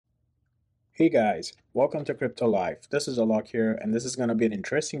Hey guys, welcome to Crypto Life. This is Alok here, and this is going to be an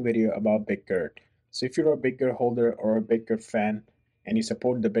interesting video about Bitgert. So, if you're a Bitgert holder or a Bitgert fan and you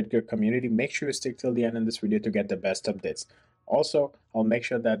support the Bitgert community, make sure you stick till the end in this video to get the best updates. Also, I'll make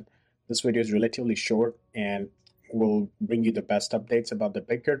sure that this video is relatively short and will bring you the best updates about the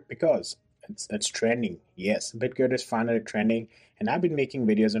Bitgert because it's trending. Yes, Bitgert is finally trending, and I've been making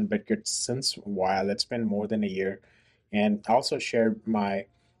videos on Bitgert since a while. It's been more than a year, and I also shared my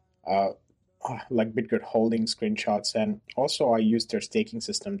uh, like Bitgert holding screenshots, and also I used their staking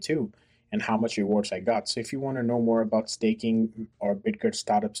system too, and how much rewards I got. So if you want to know more about staking or Bitgert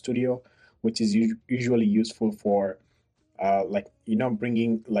Startup Studio, which is usually useful for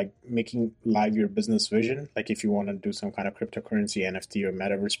bringing like making live your business vision. Like if you want to do some kind of cryptocurrency, NFT, or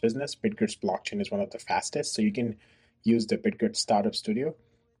metaverse business, Bitgert's blockchain is one of the fastest, so you can use the Bitgert Startup Studio.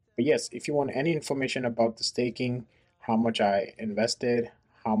 But yes, if you want any information about the staking, how much I invested,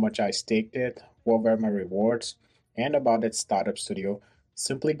 how much I staked it, what were my rewards, and about its startup studio,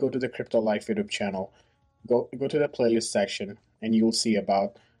 simply go to the Crypto Life YouTube channel, go to the playlist section, and you'll see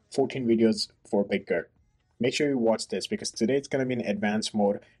about 14 videos for Bitgert. Make sure you watch this because today it's going to be in advanced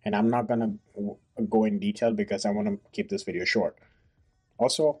mode, and I'm not going to go in detail because I want to keep this video short.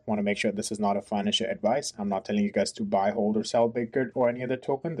 Also, want to make sure this is not a financial advice. I'm not telling you guys to buy, hold, or sell Bitgert or any other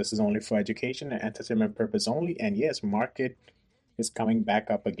token. This is only for education and entertainment purpose only. And yes, market is coming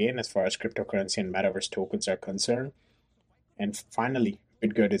back up again as far as cryptocurrency and metaverse tokens are concerned. And finally,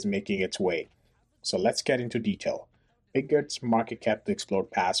 Bitgert is making its way. So let's get into detail. Bitgert's market cap to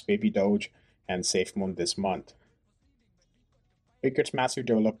explode past Baby Doge and SafeMoon this month. Bitgert's massive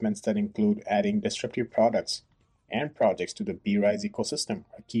developments that include adding disruptive products and projects to the B-Rise ecosystem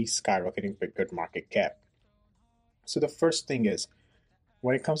are key skyrocketing Bitgert market cap. So the first thing is,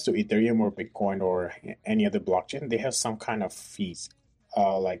 when it comes to Ethereum or Bitcoin or any other blockchain, they have some kind of fees,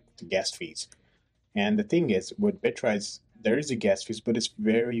 like the gas fees. And the thing is, with Bitrise, there is a gas fees, but it's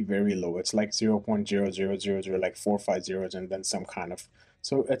very, very low. It's like 0.0000, like 4 5 zeros, and then some kind of.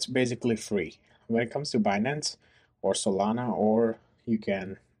 So it's basically free. When it comes to Binance or Solana, or you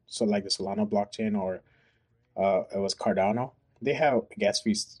can, so like the Solana blockchain or it was Cardano. They have gas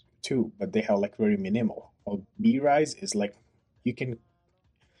fees too, but they have like very minimal. Well, B-Rise is like you can.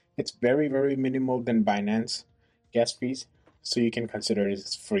 It's very very minimal than Binance gas fees, so you can consider it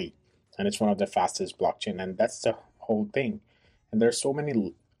as free, and it's one of the fastest blockchain, and that's the whole thing. And there's so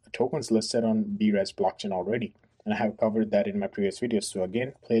many tokens listed on B-Rise blockchain already, and I have covered that in my previous videos. So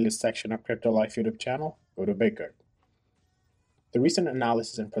again, playlist section of Crypto Life YouTube channel. Go to Bitgert. The recent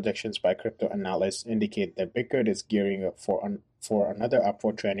analysis and projections by crypto analysts indicate that Bitgert is gearing up for another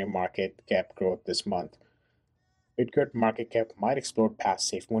upward trend in market cap growth this month. Bitgert market cap might explode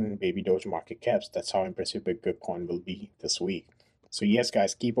past SafeMoon and Baby Doge market caps. That's how impressive Bitgert coin will be this week. So yes,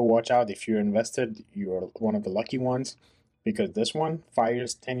 guys, keep a watch out. If you're invested, you're one of the lucky ones, because this one, 5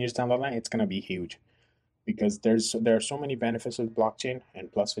 years, 10 years down the line, it's gonna be huge. Because there are so many benefits with blockchain,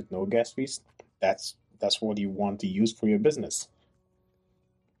 and plus with no gas fees, that's what you want to use for your business.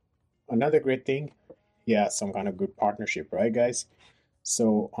 Another great thing, yeah, some kind of good partnership, right, guys?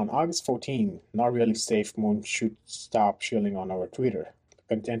 So on August 14, Not Really Safe Moon should stop shilling on our Twitter. The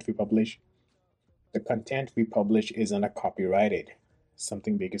content we publish isn't copyrighted.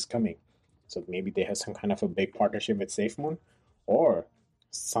 Something big is coming. So maybe they have some kind of a big partnership with SafeMoon, or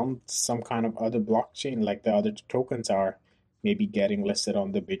some kind of other blockchain like the other tokens are maybe getting listed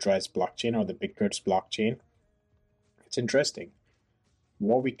on the Bitrise blockchain or the Bitgert's blockchain. It's interesting.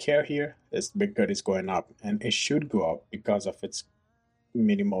 What we care here is Bitgert is going up, and it should go up because of its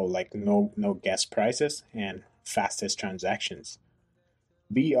minimal, like no gas prices and fastest transactions.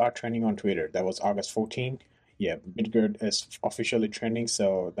 We are trending on Twitter. That was August 14. Yeah, Bitgert is officially trending,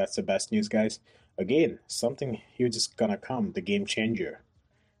 so that's the best news, guys. Again, something huge is gonna come, the game changer.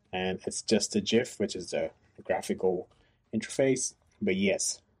 And it's just a GIF, which is the graphical interface. But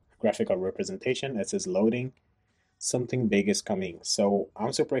yes, graphical representation, it says loading. Something big is coming. So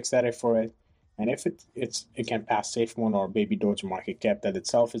I'm super excited for it. And if it can pass SafeMoon or Baby Doge market cap, that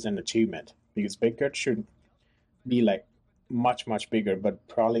itself is an achievement, because Bitgert should be like much bigger, but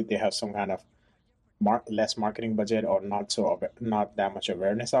probably they have some kind of less marketing budget, or not that much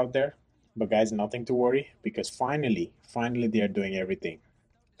awareness out there. But guys, nothing to worry, because finally they are doing everything.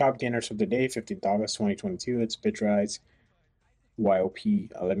 Top gainers of the day, 15th August 2022. It's Bitrise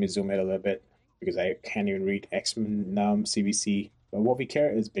YOP. Let me zoom in a little bit because I can't even read XNUM CVC. But what we care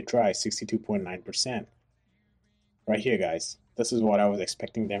is Bitrise, 62.9%. Right here, guys. This is what I was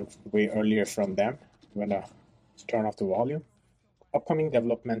expecting them way earlier from them. I'm gonna turn off the volume. Upcoming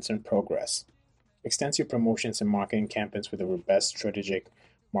developments and progress. Extensive promotions and marketing campaigns with a robust strategic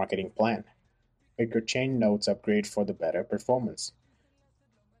marketing plan. Bitgert chain notes upgrade for the better performance.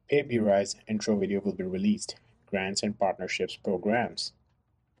 Pay-per-rise intro video will be released. Grants and partnerships programs.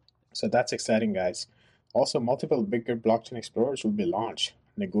 So that's exciting, guys. Also, multiple bigger blockchain explorers will be launched.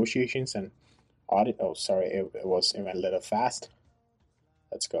 Negotiations and audit. Oh, sorry, it went a little fast.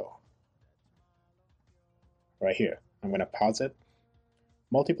 Let's go. Right here. I'm going to pause it.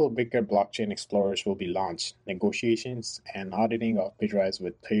 Multiple bigger blockchain explorers will be launched. Negotiations and auditing of Bitrise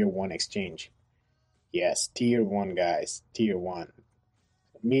with Tier 1 exchange. Yes, Tier 1, guys. Tier 1.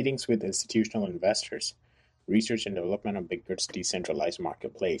 Meetings with institutional investors. Research and development of Bitgert's decentralized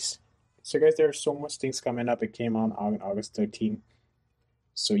marketplace. So, guys, there are so much things coming up. It came out on August 13th.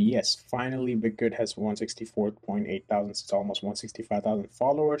 So, yes, finally, Bitgert has 164.8 thousand. It's almost 165,000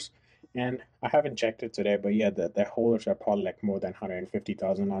 followers. And I haven't checked it today, but yeah, the holders are probably like more than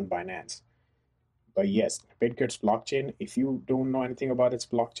 150,000 on Binance. But yes, Bitgert's blockchain, if you don't know anything about its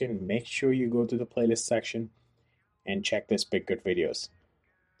blockchain, make sure you go to the playlist section and check this Bitgert videos,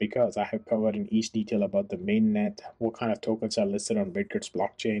 because I have covered in each detail about the mainnet, what kind of tokens are listed on Bitgert's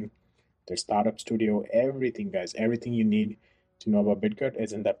blockchain, their startup studio, everything, guys. Everything you need to know about Bitgert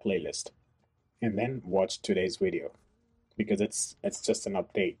is in that playlist. And then watch today's video, because it's just an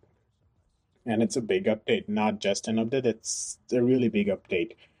update. And it's a big update, not just an update, it's a really big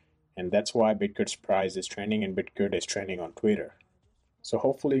update. And that's why Bitgert's price is trending and Bitgert is trending on Twitter. So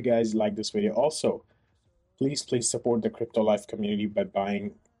hopefully you guys like this video. Also, please support the Crypto Life community by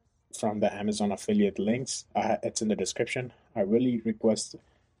buying from the Amazon affiliate links. It's in the description. I really request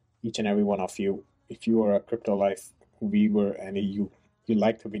each and every one of you, if you are a Crypto Life viewer and you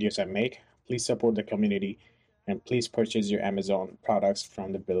like the videos I make, please support the community and please purchase your Amazon products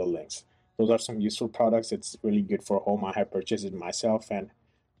from the below links. Those are some useful products. It's really good for home. I have purchased it myself, and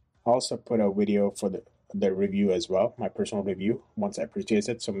I also put a video for the review as well, my personal review, once I purchase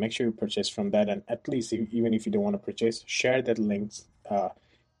it. So make sure you purchase from that, and at least even if you don't want to purchase, share that links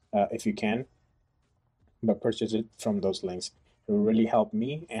if you can, but purchase it from those links. It will really help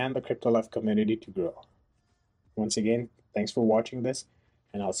me and the Crypto Life community to grow. Once again, thanks for watching this,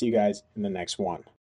 and I'll see you guys in the next one.